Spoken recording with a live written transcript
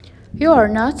You are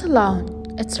not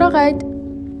alone. It's Ragad.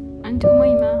 And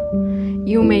Humayma,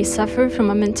 you may suffer from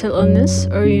a mental illness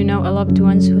or you know a loved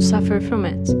ones who suffer from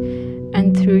it.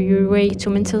 And through your way to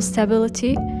mental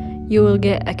stability, you will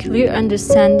get a clear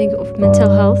understanding of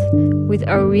mental health with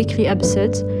our weekly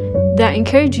episodes that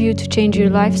encourage you to change your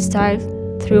lifestyle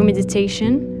through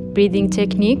meditation, breathing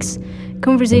techniques,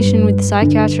 conversation with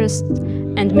psychiatrists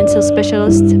and mental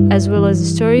specialists, as well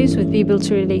as stories with people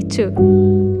to relate to.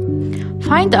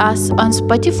 Find us on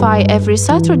Spotify every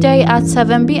Saturday at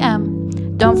 7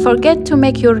 p.m. Don't forget to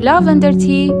make your lavender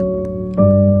tea